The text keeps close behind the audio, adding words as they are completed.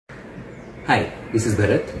Hi, this is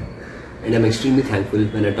Bharat, and I'm extremely thankful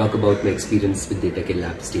when I talk about my experience with DataCare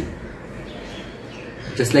Labs team.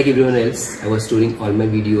 Just like everyone else, I was storing all my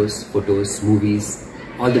videos, photos, movies,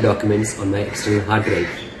 all the documents on my external hard drive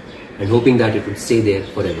and hoping that it would stay there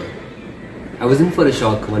forever. I was in for a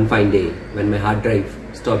shock one fine day when my hard drive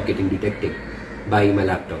stopped getting detected by my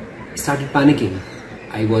laptop. I started panicking.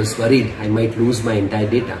 I was worried I might lose my entire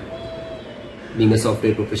data. Being a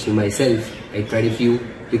software professional myself, I tried a few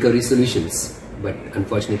recovery solutions, but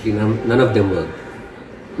unfortunately none of them worked.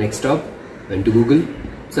 Next stop, went to Google,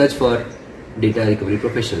 search for data recovery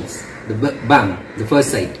professionals. The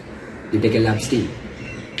first site, DataCare Labs team.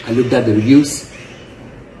 I looked at the reviews.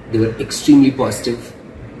 They were extremely positive.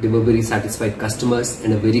 They were very satisfied customers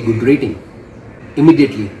and a very good rating.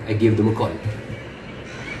 Immediately, I gave them a call.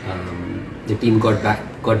 The team got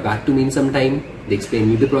back to me in some time. They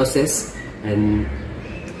explained me the process and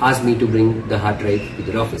asked me to bring the hard drive to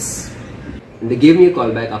their office. And they gave me a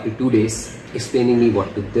call back after 2 days, explaining me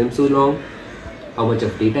what took them so long, how much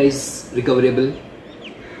of data is recoverable,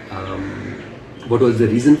 what was the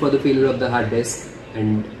reason for the failure of the hard disk,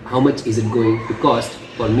 and how much is it going to cost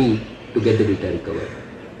for me to get the data recovered.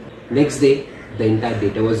 Next day, the entire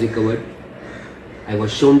data was recovered. I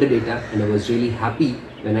was shown the data and I was really happy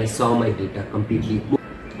when I saw my data completely moved.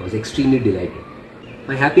 I was extremely delighted.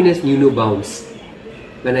 My happiness knew no bounds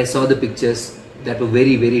when I saw the pictures that were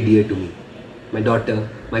very, very dear to me. My daughter,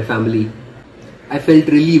 my family. I felt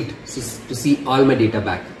relieved to see all my data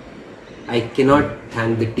back. I cannot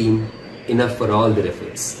thank the team enough for all their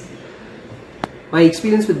efforts. My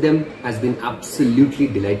experience with them has been absolutely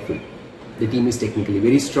delightful. The team is technically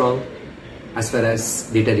very strong as far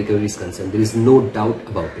as data recovery is concerned. There is no doubt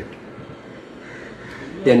about it.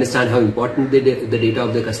 They understand how important the data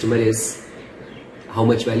of the customer is, how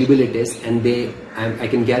much valuable it is, and I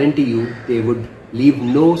can guarantee you they would leave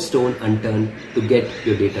no stone unturned to get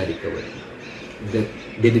your data recovered.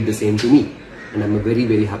 They did the same to me, and I'm a very,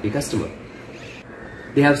 very happy customer.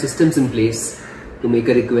 They have systems in place to make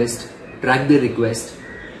a request, track the request,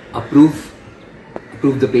 approve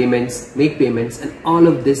the payments, make payments, and all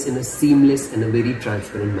of this in a seamless and a very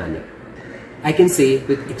transparent manner. I can say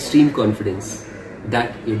with extreme confidence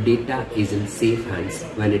that your data is in safe hands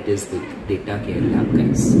when it is with DataCare Lab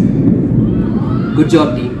guys. Good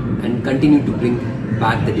job team, and continue to bring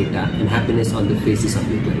back the data and happiness on the faces of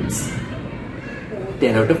your clients.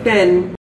 10 out of 10.